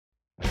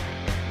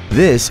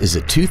This is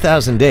a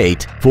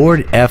 2008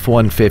 Ford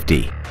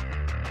F-150.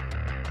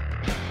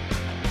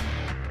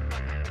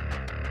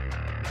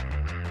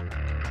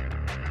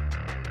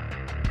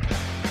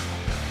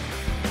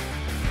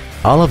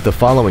 All of the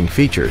following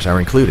features are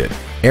included: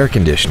 air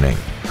conditioning,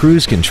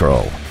 cruise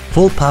control,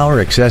 full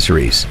power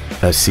accessories,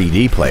 a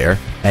CD player,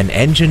 an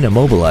engine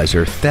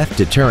immobilizer theft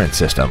deterrent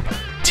system,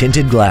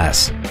 tinted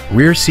glass,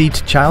 rear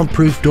seat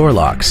child-proof door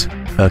locks,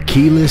 a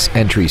keyless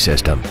entry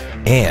system,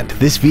 and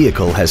this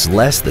vehicle has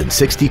less than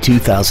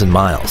 62,000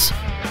 miles.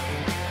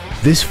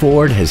 This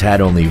Ford has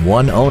had only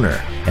one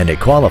owner and it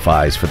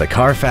qualifies for the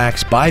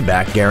Carfax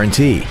buyback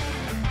guarantee.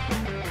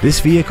 This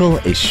vehicle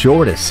is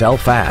sure to sell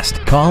fast.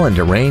 Call and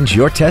arrange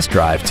your test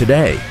drive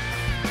today.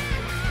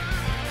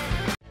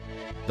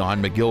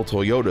 Don McGill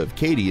Toyota of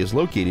Katy is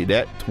located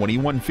at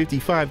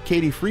 2155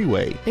 Katy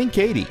Freeway in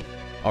Katy.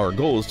 Our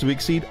goal is to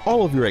exceed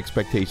all of your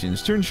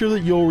expectations to ensure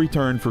that you'll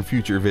return for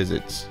future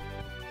visits.